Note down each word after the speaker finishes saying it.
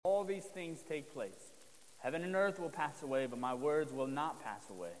things take place. Heaven and earth will pass away, but my words will not pass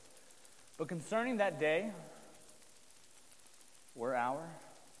away. But concerning that day or hour,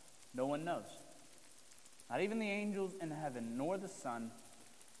 no one knows. Not even the angels in heaven, nor the Son,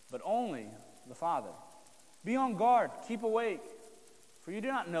 but only the Father. Be on guard, keep awake, for you do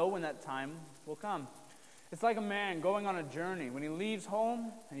not know when that time will come. It's like a man going on a journey. When he leaves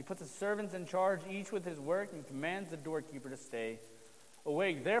home and he puts his servants in charge, each with his work, and commands the doorkeeper to stay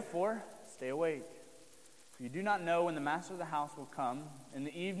awake. Therefore, stay awake. For you do not know when the master of the house will come, in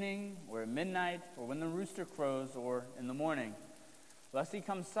the evening, or at midnight, or when the rooster crows, or in the morning, lest he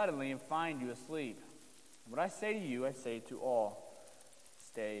come suddenly and find you asleep. What I say to you, I say to all,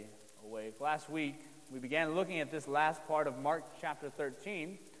 stay awake. Last week, we began looking at this last part of Mark chapter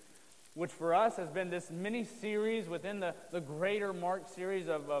 13, which for us has been this mini-series within the greater Mark series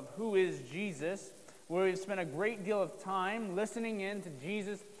of Who is Jesus, where we've spent a great deal of time listening in to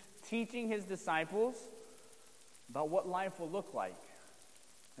Jesus teaching his disciples about what life will look like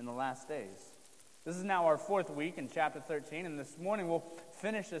in the last days. This is now our fourth week in chapter 13, and this morning we'll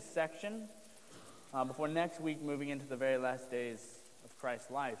finish this section before next week moving into the very last days of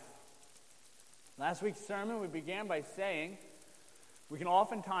Christ's life. Last week's sermon, we began by saying we can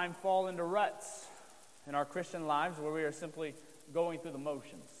oftentimes fall into ruts in our Christian lives where we are simply going through the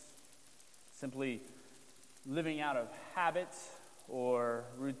motions, simply living out of habits or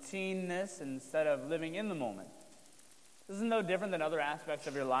routineness instead of living in the moment. This is no different than other aspects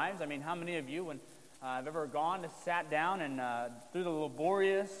of your lives. I mean, how many of you, when have ever gone and sat down and through the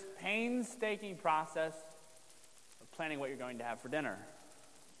laborious, painstaking process of planning what you're going to have for dinner?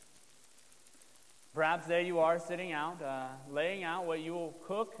 Perhaps there you are sitting out, laying out what you will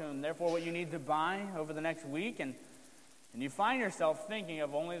cook and therefore what you need to buy over the next week, and you find yourself thinking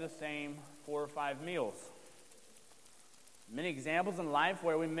of only the same 4 or 5 meals. Many examples in life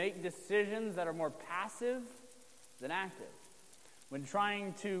where we make decisions that are more passive than active. When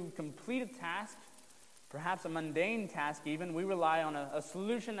trying to complete a task, perhaps a mundane task even, we rely on a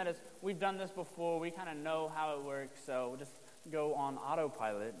solution that is, we've done this before, we kind of know how it works, so we'll just go on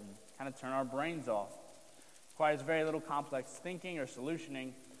autopilot and kind of turn our brains off. It requires very little complex thinking or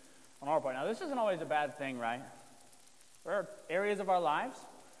solutioning on our part. Now, this isn't always a bad thing, right? There are areas of our lives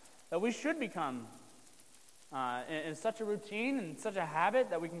that we should become in such a routine and such a habit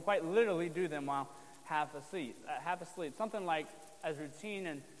that we can quite literally do them while half asleep. Something like as routine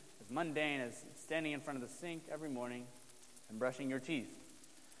and as mundane as standing in front of the sink every morning and brushing your teeth.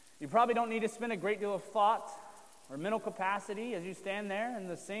 You probably don't need to spend a great deal of thought or mental capacity as you stand there in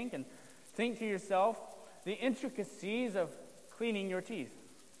the sink and think to yourself the intricacies of cleaning your teeth.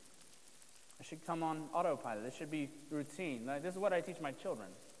 It should come on autopilot. This should be routine. This is what I teach my children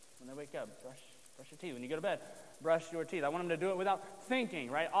when they wake up. Brush your teeth. When you go to bed, brush your teeth. I want them to do it without thinking,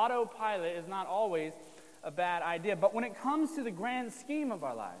 right? Autopilot is not always a bad idea. But when it comes to the grand scheme of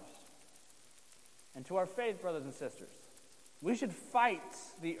our lives and to our faith, brothers and sisters, we should fight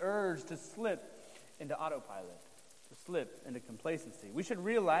the urge to slip into autopilot, to slip into complacency. We should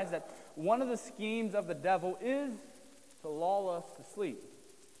realize that one of the schemes of the devil is to lull us to sleep.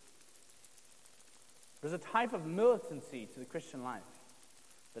 There's a type of militancy to the Christian life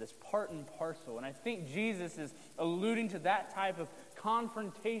that is part and parcel. And I think Jesus is alluding to that type of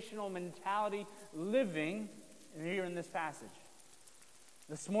confrontational mentality living here in this passage.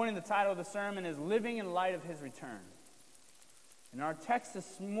 This morning, the title of the sermon is Living in Light of His Return. In our text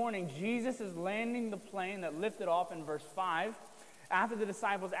this morning, Jesus is landing the plane that lifted off in verse 5 after the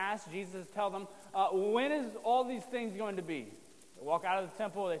disciples asked Jesus to tell them, when is all these things going to be? They walk out of the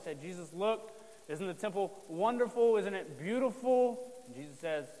temple, they say, Jesus, look, isn't the temple wonderful? Isn't it beautiful? And Jesus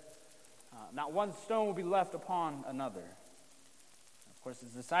says, not one stone will be left upon another. Of course,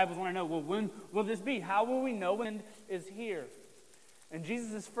 his disciples want to know, well, when will this be? How will we know when it is here? And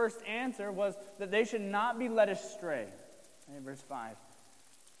Jesus' first answer was that they should not be led astray. In verse 5.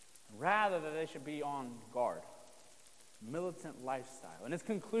 Rather, that they should be on guard. Militant lifestyle. In his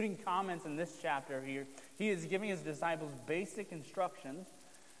concluding comments in this chapter here, he is giving his disciples basic instructions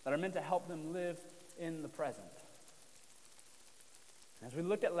that are meant to help them live in the present. As we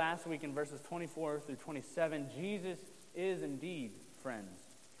looked at last week in verses 24 through 27, Jesus is indeed, friends,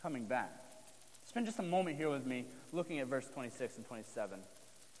 coming back. Spend just a moment here with me looking at verse 26 and 27.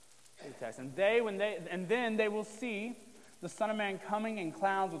 Text. And then they will see the Son of Man coming in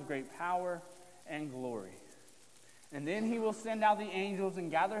clouds with great power and glory. And then he will send out the angels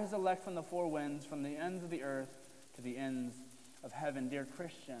and gather his elect from the four winds, from the ends of the earth to the ends of heaven. Dear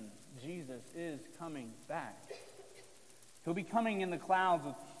Christian, Jesus is coming back. He'll be coming in the clouds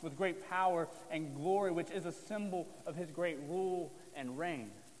with great power and glory, which is a symbol of his great rule and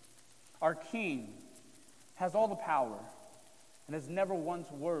reign. Our King has all the power and has never once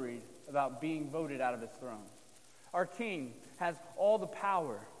worried about being voted out of his throne. Our King has all the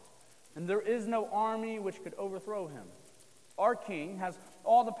power, and there is no army which could overthrow him. Our King has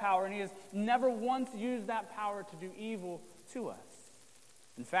all the power, and he has never once used that power to do evil to us.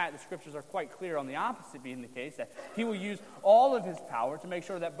 In fact, the scriptures are quite clear on the opposite being the case, that he will use all of his power to make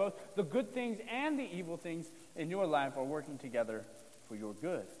sure that both the good things and the evil things in your life are working together for your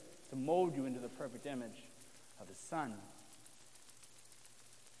good, to mold you into the perfect image of his Son.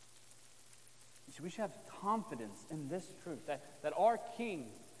 You see, we should have confidence in this truth, that our King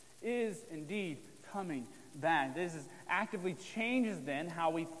is indeed coming back. This actively changes then how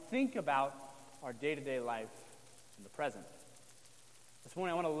we think about our day-to-day life in the present. This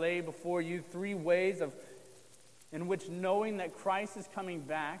morning I want to lay before you 3 ways in which knowing that Christ is coming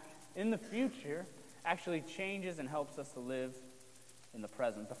back in the future actually changes and helps us to live in the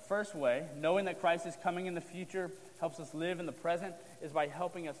present. The first way, knowing that Christ is coming in the future helps us live in the present, is by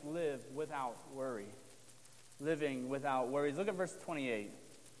helping us live without worry. Living without worries. Look at verse 28.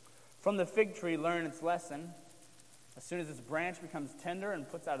 From the fig tree learn its lesson. As soon as its branch becomes tender and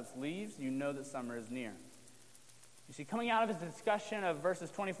puts out its leaves, you know that summer is near. You see, coming out of his discussion of verses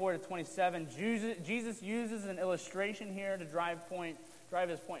 24 to 27, Jesus uses an illustration here to drive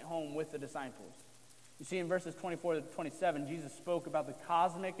his point home with the disciples. You see, in verses 24 to 27, Jesus spoke about the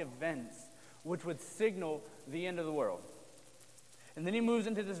cosmic events which would signal the end of the world. And then he moves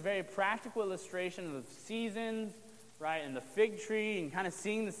into this very practical illustration of the seasons, right, and the fig tree, and kind of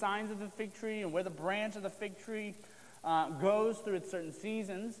seeing the signs of the fig tree and where the branch of the fig tree goes through its certain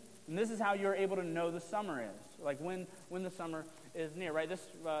seasons. And this is how you're able to know the summer is, like when the summer is near, right? This,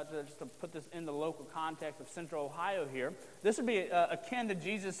 just to put this in the local context of Central Ohio here, this would be akin to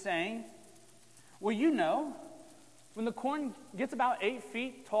Jesus saying, well, you know, when the corn gets about 8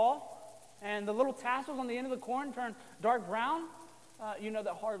 feet tall and the little tassels on the end of the corn turn dark brown, you know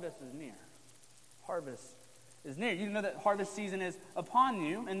that harvest is near. Harvest is near. You know that harvest season is upon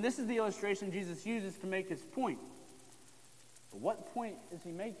you. And this is the illustration Jesus uses to make his point. But what point is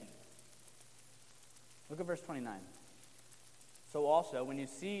he making? Look at verse 29. So also, when you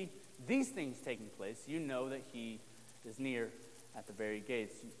see these things taking place, you know that he is near at the very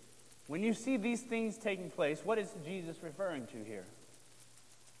gates. When you see these things taking place, what is Jesus referring to here?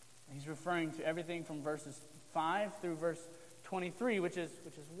 He's referring to everything from verses 5 through verse 23, which is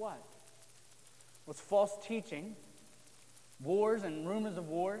what? Well, it's false teaching, wars and rumors of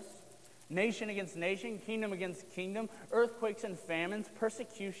wars, nation against nation, kingdom against kingdom, earthquakes and famines,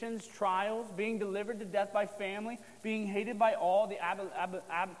 persecutions, trials, being delivered to death by family, being hated by all,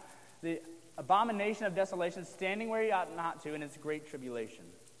 the abomination of desolation, standing where he ought not to, and its great tribulation.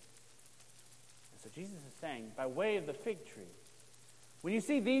 And so Jesus is saying, by way of the fig tree, when you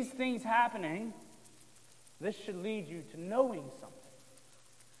see these things happening, this should lead you to knowing something.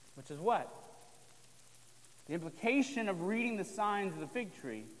 Which is what? The implication of reading the signs of the fig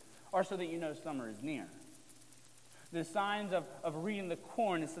tree are so that you know summer is near. The signs of reading the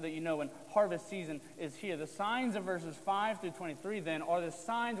corn is so that you know when harvest season is here. The signs of verses 5 through 23 then are the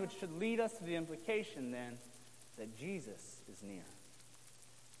signs which should lead us to the implication then that Jesus is near.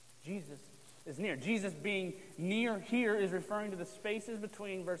 Jesus is near. Jesus being near here is referring to the spaces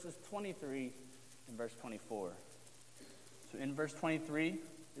between verses 23 and verse 24. So in verse 23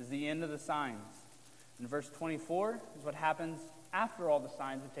 is the end of the signs. In verse 24 is what happens after all the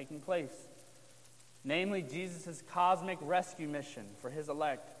signs have taken place. Namely, Jesus' cosmic rescue mission for his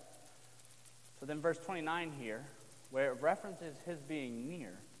elect. So then verse 29 here, where it references his being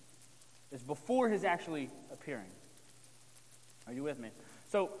near, is before his actually appearing. Are you with me?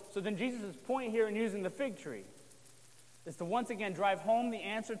 So then Jesus' point here in using the fig tree is to once again drive home the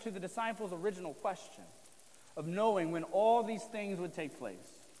answer to the disciples' original question of knowing when all these things would take place.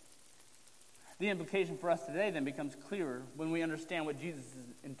 The implication for us today then becomes clearer when we understand what Jesus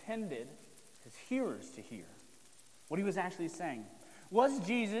intended his hearers to hear. What he was actually saying. Was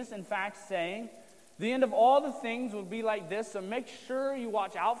Jesus, in fact, saying, the end of all the things will be like this, so make sure you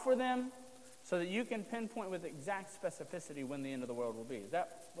watch out for them so that you can pinpoint with exact specificity when the end of the world will be? Is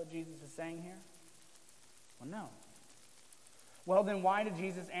that what Jesus is saying here? Well, no. Well, then why did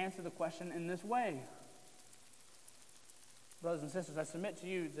Jesus answer the question in this way? Brothers and sisters, I submit to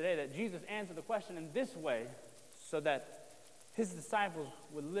you today that Jesus answered the question in this way so that his disciples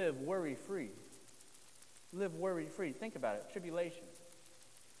would live worry-free. Live worry-free. Think about it. Tribulation.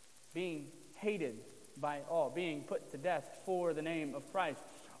 Being hated by all. Being put to death for the name of Christ.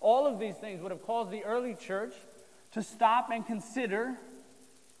 All of these things would have caused the early church to stop and consider,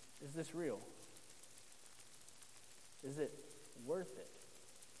 is this real? Is it worth it?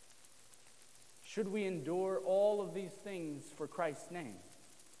 Should we endure all of these things for Christ's name?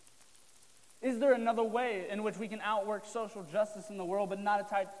 Is there another way in which we can outwork social justice in the world but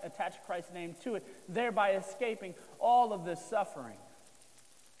not attach Christ's name to it, thereby escaping all of this suffering?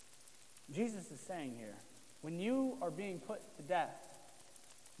 Jesus is saying here, when you are being put to death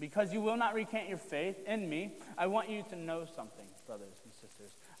because you will not recant your faith in me, I want you to know something, brothers and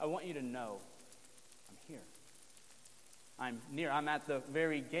sisters. I want you to know I'm here. I'm near. I'm at the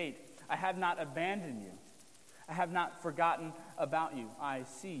very gate. I have not abandoned you. I have not forgotten about you. I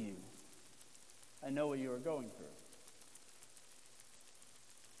see you. I know what you are going through.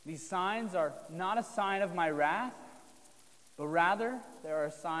 These signs are not a sign of my wrath, but rather they are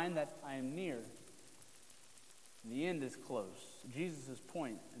a sign that I am near. The end is close. Jesus'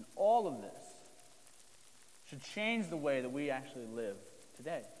 point in all of this should change the way that we actually live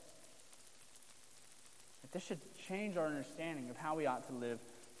today. This should change our understanding of how we ought to live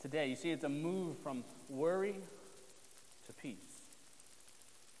today. You see, it's a move from worry to peace,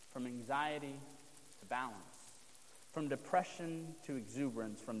 from anxiety to balance, from depression to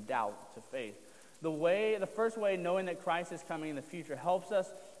exuberance, from doubt to faith. The first way knowing that Christ is coming in the future helps us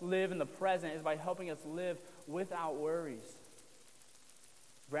live in the present is by helping us live without worries.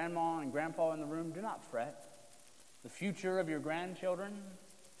 Grandma and grandpa in the room, do not fret. The future of your grandchildren,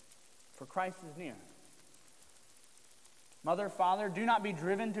 for Christ is near. Mother, father, do not be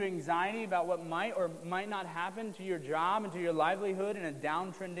driven to anxiety about what might or might not happen to your job and to your livelihood in a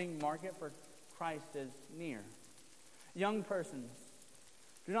downtrending market, for Christ is near. Young persons,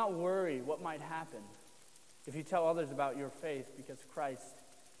 do not worry what might happen if you tell others about your faith, because Christ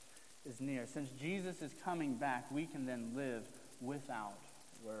is near. Since Jesus is coming back, we can then live without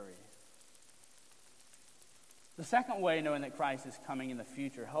worry. The second way knowing that Christ is coming in the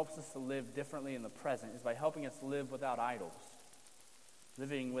future helps us to live differently in the present is by helping us live without idols.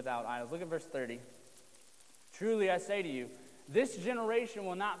 Living without idols. Look at verse 30. Truly I say to you, this generation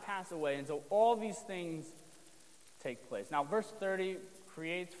will not pass away until all these things take place. Now, verse 30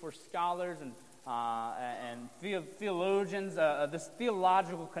 creates for scholars and theologians this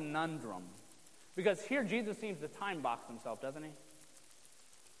theological conundrum. Because here Jesus seems to time box himself, doesn't he?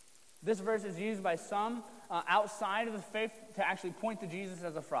 This verse is used by some outside of the faith to actually point to Jesus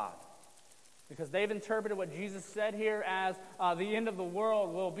as a fraud. Because they've interpreted what Jesus said here as the end of the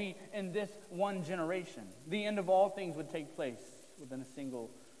world will be in this one generation. The end of all things would take place within a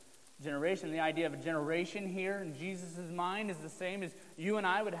single generation. The idea of a generation here in Jesus' mind is the same as you and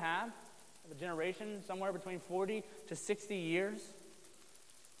I would have. A generation somewhere between 40 to 60 years.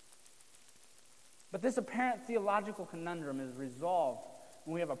 But this apparent theological conundrum is resolved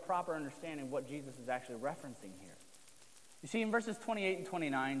when we have a proper understanding of what Jesus is actually referencing here. You see, in verses 28 and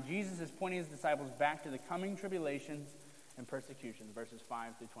 29, Jesus is pointing his disciples back to the coming tribulations and persecutions, verses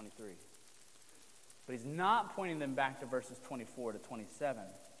 5 through 23. But he's not pointing them back to verses 24 to 27,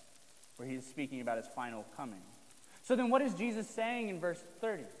 where he is speaking about his final coming. So then what is Jesus saying in verse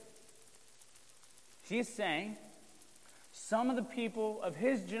 30? He is saying some of the people of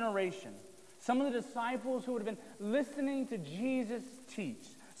his generation, some of the disciples who would have been listening to Jesus teach,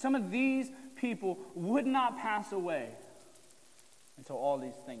 some of these people would not pass away until all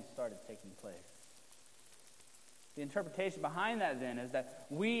these things started taking place. The interpretation behind that then is that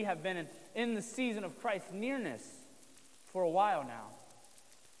we have been in the season of Christ's nearness for a while now.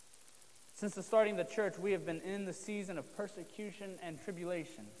 Since the starting of the church, we have been in the season of persecution and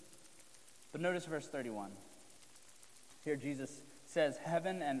tribulation. But notice verse 31. Here Jesus says,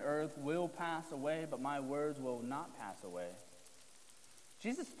 heaven and earth will pass away, but my words will not pass away.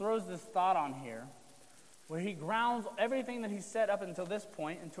 Jesus throws this thought on here where he grounds everything that he said up until this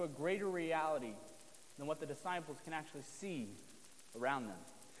point into a greater reality than what the disciples can actually see around them.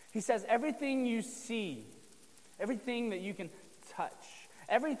 He says, everything you see, everything that you can touch,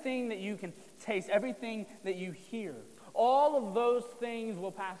 everything that you can taste, everything that you hear, all of those things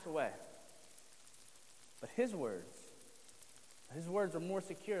will pass away. But his words are more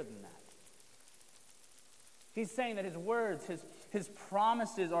secure than that. He's saying that his words, his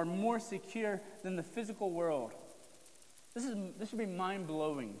promises are more secure than the physical world. This should be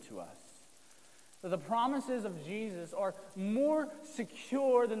mind-blowing to us. That the promises of Jesus are more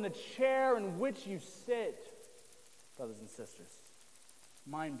secure than the chair in which you sit, brothers and sisters.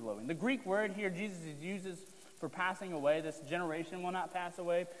 Mind-blowing. The Greek word here Jesus uses for passing away, this generation will not pass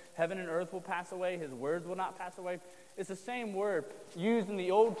away, heaven and earth will pass away, his words will not pass away. It's the same word used in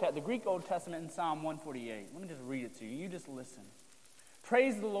the Greek Old Testament in Psalm 148. Let me just read it to you. You just listen.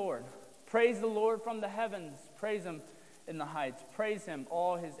 Praise the Lord. Praise the Lord from the heavens. Praise him in the heights. Praise him,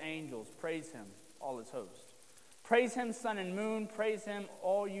 all his angels. Praise him, all his hosts. Praise him, sun and moon. Praise him,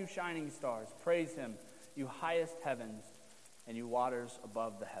 all you shining stars. Praise him, you highest heavens, and you waters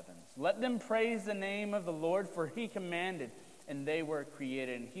above the heavens. Let them praise the name of the Lord, for he commanded, and they were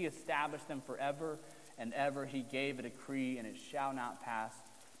created, and he established them forever and ever. He gave a decree, and it shall not pass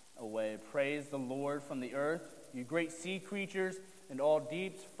away. Praise the Lord from the earth, you great sea creatures, and all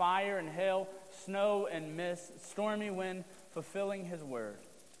deeps, fire and hail, snow and mist, stormy wind, fulfilling his word.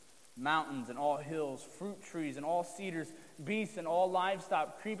 Mountains and all hills, fruit trees and all cedars, beasts and all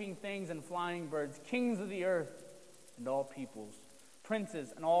livestock, creeping things and flying birds, kings of the earth and all peoples,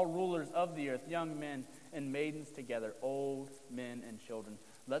 princes and all rulers of the earth, young men and maidens together, old men and children.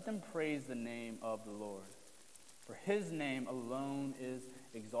 Let them praise the name of the Lord. For his name alone is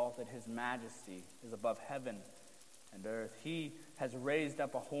exalted. His majesty is above heaven and earth. He has raised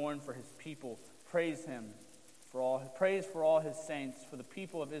up a horn for his people. Praise him. Praise for all his saints, for the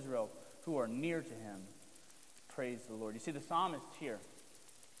people of Israel who are near to him. Praise the Lord. You see, the psalmist here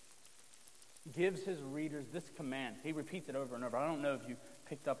gives his readers this command. He repeats it over and over. I don't know if you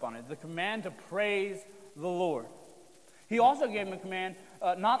picked up on it. The command to praise the Lord. He also gave him a command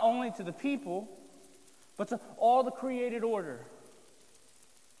not only to the people, but to all the created order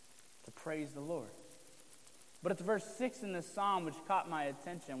to praise the Lord. But it's verse 6 in this psalm which caught my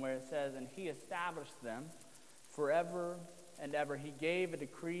attention, where it says, and he established them forever and ever. He gave a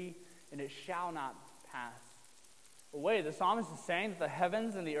decree, and it shall not pass away. The psalmist is saying that the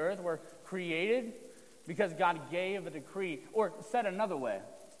heavens and the earth were created because God gave a decree. Or said another way,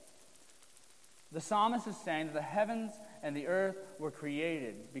 the psalmist is saying that the heavens and the earth were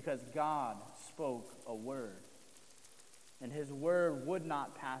created because God spoke a word. And his word would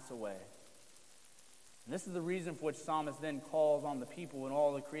not pass away. And this is the reason for which the psalmist then calls on the people in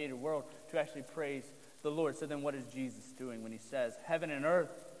all the created world to actually praise the Lord. So then what is Jesus doing when he says, heaven and earth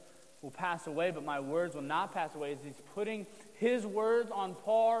will pass away, but my words will not pass away? Is he's putting his words on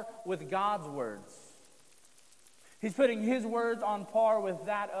par with God's words. He's putting his words on par with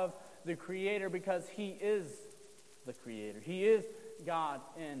that of the Creator because he is the Creator. He is God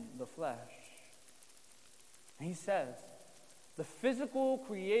in the flesh. And he says, the physical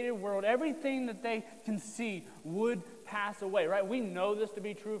created world, everything that they can see would pass away, right? We know this to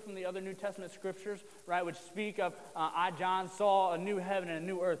be true from the other New Testament scriptures, right, which speak of, I, John, saw a new heaven and a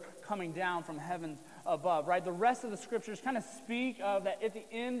new earth coming down from heaven above, right? The rest of the scriptures kind of speak of that at the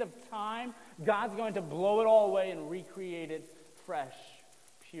end of time, God's going to blow it all away and recreate it fresh,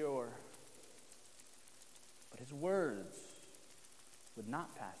 pure. But his words would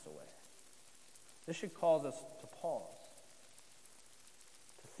not pass away. This should cause us to pause.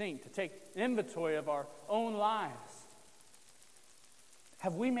 To take inventory of our own lives.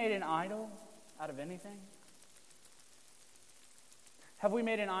 Have we made an idol out of anything? Have we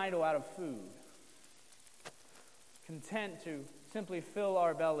made an idol out of food? Content to simply fill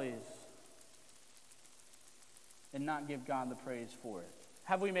our bellies and not give God the praise for it?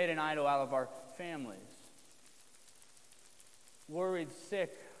 Have we made an idol out of our families? Worried,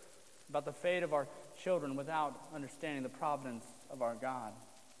 sick about the fate of our children without understanding the providence of our God?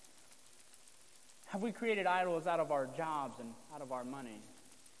 Have we created idols out of our jobs and out of our money?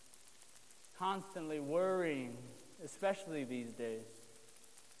 Constantly worrying, especially these days,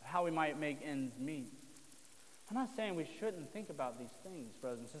 how we might make ends meet. I'm not saying we shouldn't think about these things,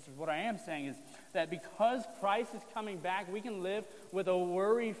 brothers and sisters. What I am saying is that because Christ is coming back, we can live with a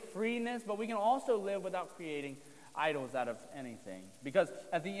worry-freeness, but we can also live without creating idols out of anything. Because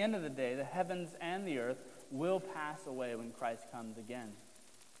at the end of the day, the heavens and the earth will pass away when Christ comes again.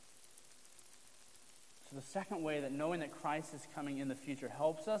 So the second way that knowing that Christ is coming in the future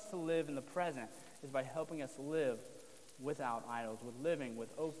helps us to live in the present is by helping us live without idols, with living with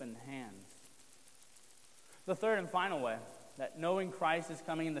open hands. The third and final way that knowing Christ is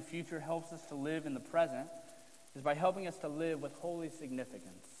coming in the future helps us to live in the present is by helping us to live with holy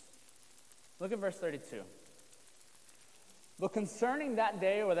significance. Look at verse 32. But concerning that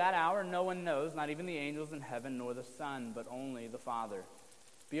day or that hour, no one knows, not even the angels in heaven, nor the Son, but only the Father.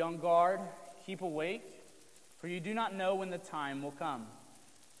 Be on guard, keep awake, for you do not know when the time will come.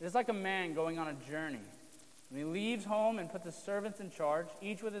 It is like a man going on a journey. When he leaves home and puts his servants in charge,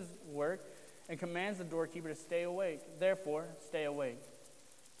 each with his work, and commands the doorkeeper to stay awake. Therefore, stay awake.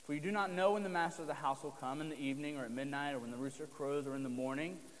 For you do not know when the master of the house will come, in the evening or at midnight, or when the rooster crows, or in the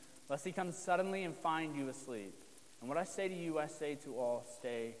morning, lest he come suddenly and find you asleep. And what I say to you, I say to all,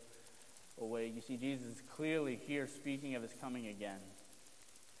 stay awake. You see, Jesus is clearly here speaking of his coming again.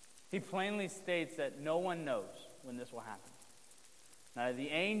 He plainly states that no one knows when this will happen. Neither the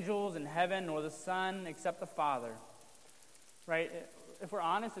angels in heaven nor the Son except the Father. Right? If we're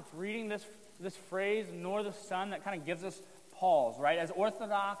honest, it's reading this this phrase, nor the Son, that kind of gives us pause, right? As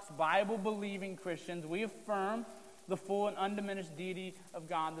Orthodox, Bible-believing Christians, we affirm the full and undiminished deity of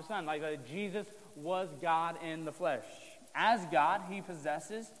God the Son. Like Jesus was God in the flesh. As God, he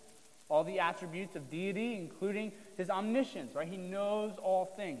possesses all the attributes of deity, including his omniscience, right? He knows all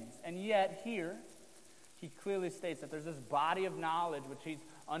things. And yet here, he clearly states that there's this body of knowledge which he's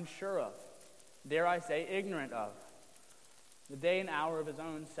unsure of, dare I say, ignorant of, the day and hour of his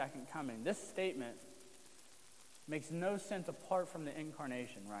own second coming. This statement makes no sense apart from the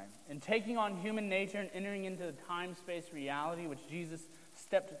incarnation, right? In taking on human nature and entering into the time-space reality which Jesus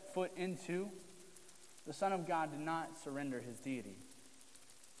stepped foot into, the Son of God did not surrender his deity,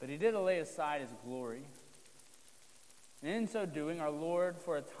 but he did lay aside his glory. And in so doing, our Lord,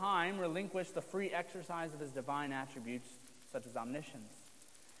 for a time, relinquished the free exercise of his divine attributes, such as omniscience.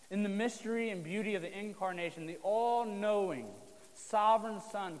 In the mystery and beauty of the incarnation, the all-knowing, sovereign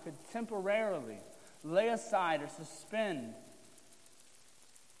Son could temporarily lay aside or suspend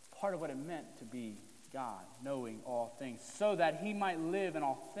part of what it meant to be God, knowing all things, so that he might live an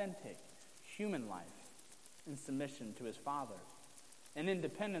authentic human life in submission to his Father and in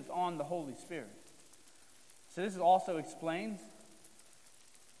dependence on the Holy Spirit. So this also explains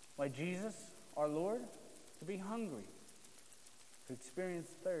why Jesus, our Lord, could be hungry, could experience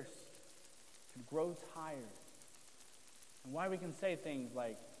thirst, could grow tired, and why we can say things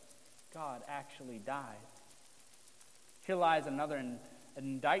like, God actually died. Here lies another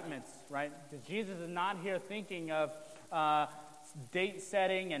indictment, right? Because Jesus is not here thinking of date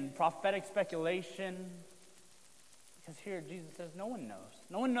setting and prophetic speculation. Because here Jesus says no one knows.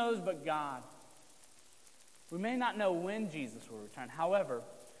 No one knows but God. We may not know when Jesus will return. However,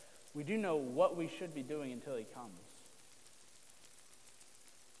 we do know what we should be doing until he comes.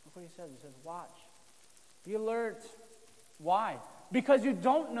 Look what he says. He says, watch. Be alert. Why? Because you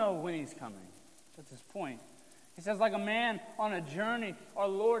don't know when he's coming. That's his point. He says, like a man on a journey, our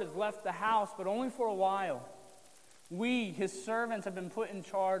Lord has left the house, but only for a while. We, his servants, have been put in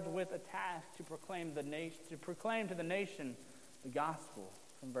charge with a task to proclaim to the nation the gospel.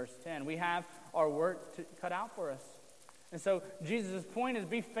 From verse 10, we have our work cut out for us. And so Jesus' point is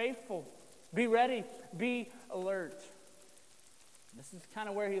be faithful, be ready, be alert. This is kind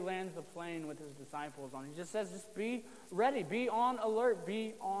of where he lands the plane with his disciples on. He just says, just be ready, be on alert,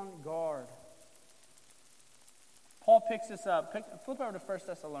 be on guard. Paul picks this up. Flip over to 1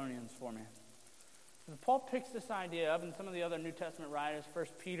 Thessalonians for me. Paul picks this idea up, and some of the other New Testament writers, 1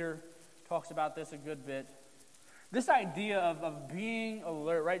 Peter talks about this a good bit. This idea of being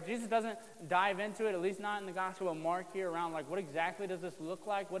alert, right? Jesus doesn't dive into it, at least not in the Gospel of Mark here, around like what exactly does this look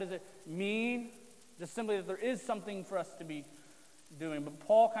like? What does it mean? Just simply that there is something for us to be doing. But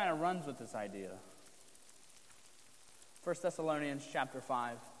Paul kind of runs with this idea. 1 Thessalonians chapter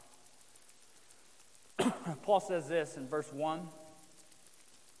 5. Paul says this in verse 1.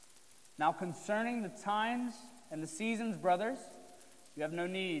 Now concerning the times and the seasons, brothers, you have no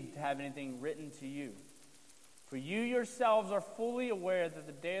need to have anything written to you. For you yourselves are fully aware that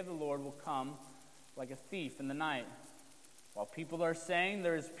the day of the Lord will come like a thief in the night. While people are saying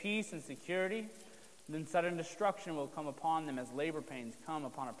there is peace and security, then sudden destruction will come upon them as labor pains come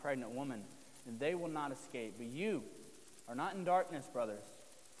upon a pregnant woman, and they will not escape. But you are not in darkness, brothers,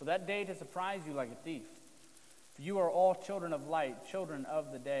 for that day to surprise you like a thief. For you are all children of light, children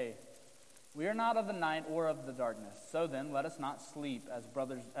of the day. We are not of the night or of the darkness. So then, let us not sleep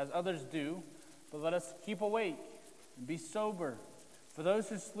as others do, but let us keep awake and be sober. For those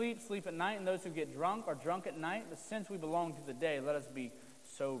who sleep, sleep at night, and those who get drunk are drunk at night. But since we belong to the day, let us be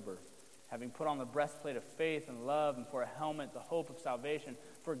sober, having put on the breastplate of faith and love, and for a helmet the hope of salvation.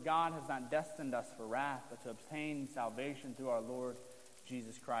 For God has not destined us for wrath, but to obtain salvation through our Lord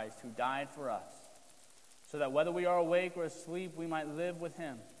Jesus Christ, who died for us, so that whether we are awake or asleep, we might live with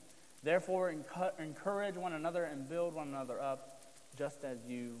him. Therefore, encourage one another and build one another up, just as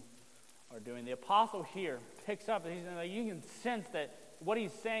you are doing. The apostle here picks up, and you can sense that what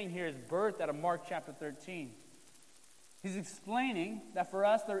he's saying here is birthed out of Mark chapter 13. He's explaining that for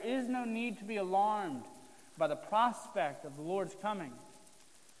us there is no need to be alarmed by the prospect of the Lord's coming.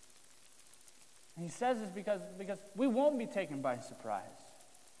 And he says this because we won't be taken by surprise.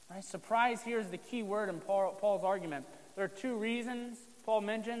 Right? Surprise here is the key word in Paul's argument. There are two reasons Paul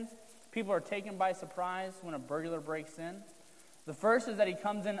mentions people are taken by surprise when a burglar breaks in. The first is that he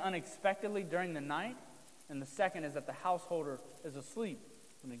comes in unexpectedly during the night, and the second is that the householder is asleep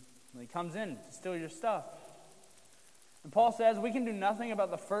when he comes in to steal your stuff. And Paul says we can do nothing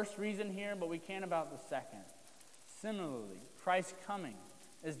about the first reason here, but we can about the second. Similarly, Christ's coming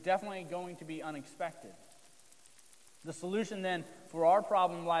is definitely going to be unexpected. The solution then for our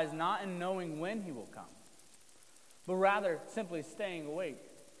problem lies not in knowing when he will come, but rather simply staying awake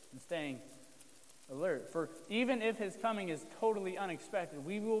and staying alert. For even if his coming is totally unexpected,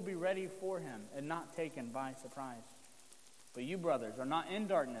 we will be ready for him and not taken by surprise. But you, brothers, are not in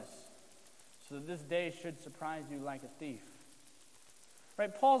darkness, so that this day should surprise you like a thief.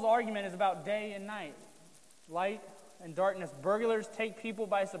 Right? Paul's argument is about day and night, light and darkness. Burglars take people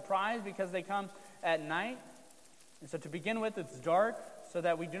by surprise because they come at night. And so to begin with, it's dark so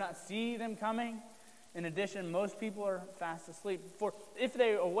that we do not see them coming. In addition, most people are fast asleep. For if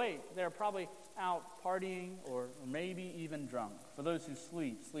they awake, they're probably out partying or maybe even drunk. For those who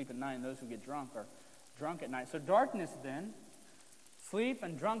sleep at night, and those who get drunk are drunk at night. So darkness then, sleep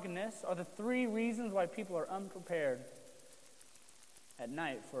and drunkenness are the three reasons why people are unprepared at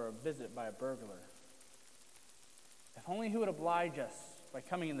night for a visit by a burglar. If only he would oblige us by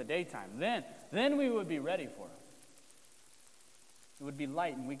coming in the daytime, then we would be ready for him. It would be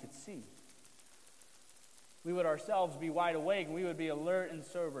light and we could see. We would ourselves be wide awake and we would be alert and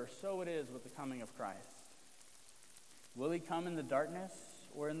sober. So it is with the coming of Christ. Will he come in the darkness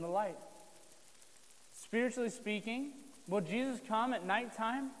or in the light? Spiritually speaking, will Jesus come at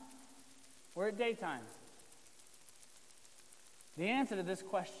nighttime or at daytime? The answer to this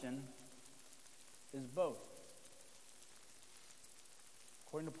question is both.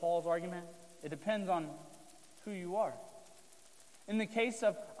 According to Paul's argument, it depends on who you are. In the case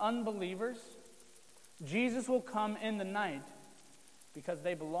of unbelievers, Jesus will come in the night because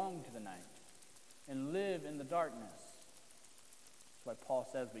they belong to the night and live in the darkness. That's why Paul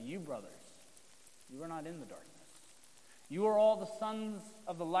says, but you, brothers, you are not in the darkness. You are all the sons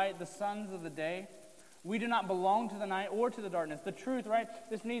of the light, the sons of the day. We do not belong to the night or to the darkness. The truth, right?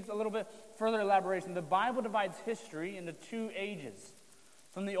 This needs a little bit further elaboration. The Bible divides history into two ages.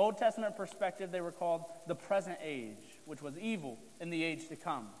 From the Old Testament perspective, they were called the present age, which was evil in the age to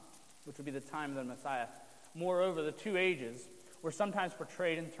come, which would be the time of the Messiah. Moreover, the two ages were sometimes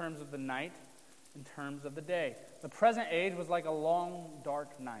portrayed in terms of the night, in terms of the day. The present age was like a long,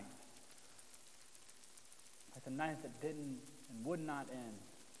 dark night. Like a night that didn't and would not end.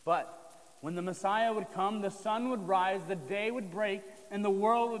 But when the Messiah would come, the sun would rise, the day would break, and the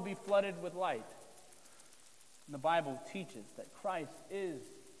world would be flooded with light. And the Bible teaches that Christ is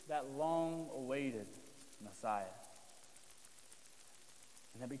that long-awaited Messiah.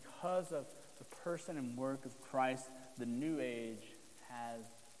 And that because of the person and work of Christ, the new age has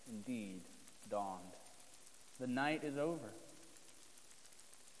indeed dawned. The night is over.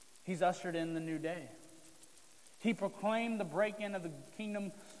 He's ushered in the new day. He proclaimed the break-in of the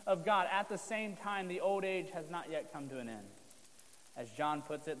kingdom of God. At the same time, the old age has not yet come to an end. As John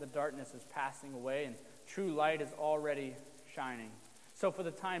puts it, the darkness is passing away and true light is already shining. So for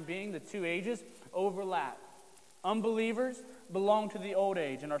the time being, the two ages overlap. Unbelievers belong to the old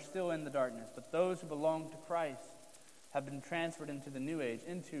age and are still in the darkness, but those who belong to Christ have been transferred into the new age,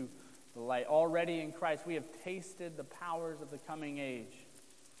 into the light. Already in Christ, we have tasted the powers of the coming age.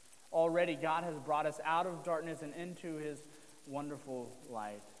 Already, God has brought us out of darkness and into his wonderful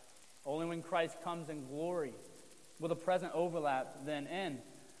light. Only when Christ comes in glory will the present overlap then end.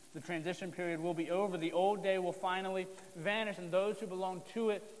 The transition period will be over. The old day will finally vanish, and those who belong to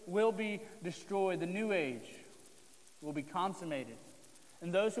it will be destroyed. The new age will be consummated,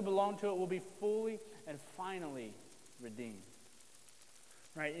 and those who belong to it will be fully and finally redeemed.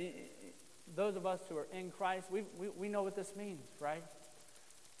 Right? Those of us who are in Christ, we know what this means, right?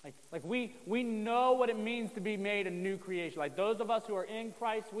 Like we know what it means to be made a new creation. Like those of us who are in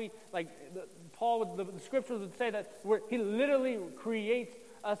Christ, Paul, the scriptures would say that he literally creates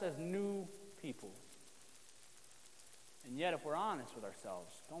us as new people. And yet, if we're honest with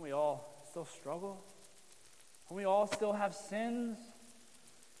ourselves, don't we all still struggle? Don't we all still have sins,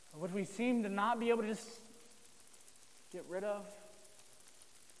 which we seem to not be able to just get rid of?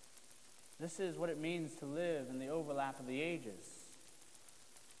 This is what it means to live in the overlap of the ages.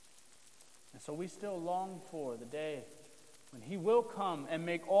 And so we still long for the day when he will come and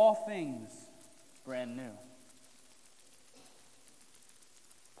make all things brand new.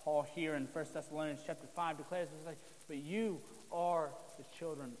 Paul here in 1 Thessalonians chapter 5 declares, but you are the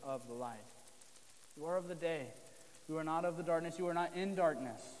children of the light. You are of the day. You are not of the darkness. You are not in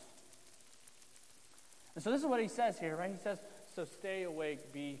darkness. And so this is what he says here, right? He says, so stay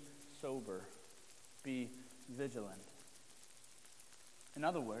awake, be sober, be vigilant. In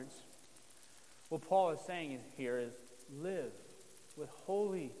other words, what Paul is saying here is live with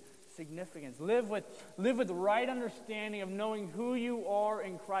holy significance. Live with the right understanding of knowing who you are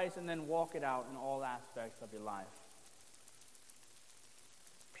in Christ and then walk it out in all aspects of your life.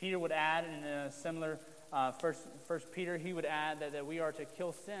 Peter would add in a similar First Peter, he would add that we are to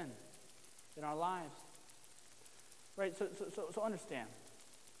kill sin in our lives. Right? So understand.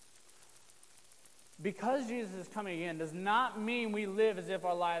 Because Jesus is coming again does not mean we live as if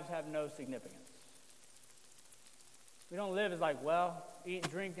our lives have no significance. We don't live as like, well, eat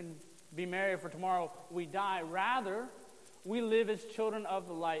and drink and be merry, for tomorrow we die. Rather, we live as children of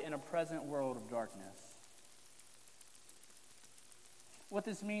the light in a present world of darkness. What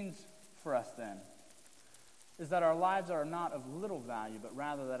this means for us then is that our lives are not of little value, but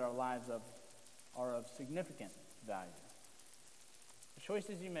rather that our lives are of significant value. The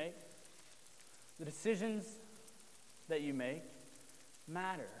choices you make, the decisions that you make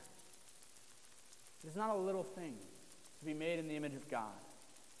matter. It's not a little thing to be made in the image of God.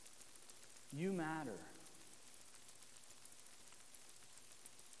 You matter.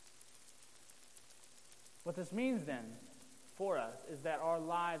 What this means then for us is that our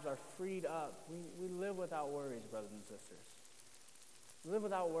lives are freed up. We live without worries, brothers and sisters. We live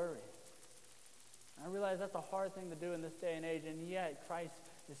without worry. I realize that's a hard thing to do in this day and age, and yet Christ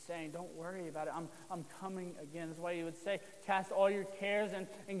is saying, don't worry about it. I'm coming again. That's why he would say, cast all your cares and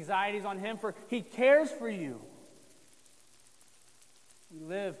anxieties on him, for he cares for you. We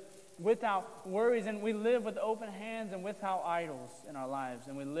live without worries, and we live with open hands and without idols in our lives,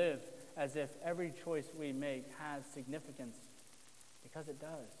 and we live as if every choice we make has significance, because it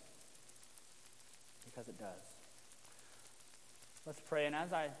does. Because it does. Let's pray, and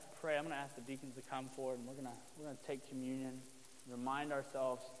as I pray, I'm going to ask the deacons to come forward, and we're going to take communion, remind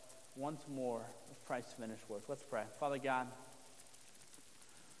ourselves once more of Christ's finished work. Let's pray. Father God,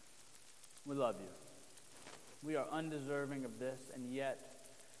 we love you. We are undeserving of this, and yet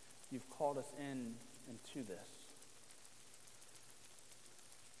you've called us into this.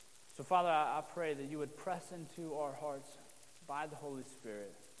 So, Father, I pray that you would press into our hearts by the Holy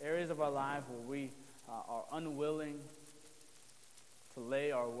Spirit areas of our life where we are unwilling to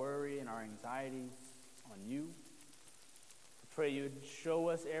lay our worry and our anxieties on you. I pray you would show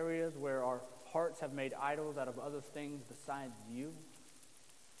us areas where our hearts have made idols out of other things besides you.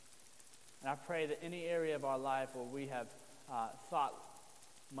 And I pray that any area of our life where we have thought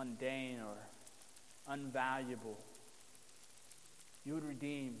mundane or unvaluable, you would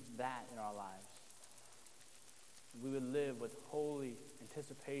redeem that in our lives. We would live with holy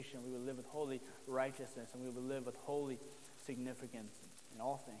anticipation. We would live with holy righteousness. And we would live with holy significance in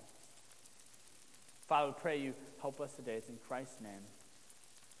all things. Father, we pray you help us today. It's in Christ's name.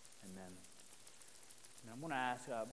 Amen. And I'm going to ask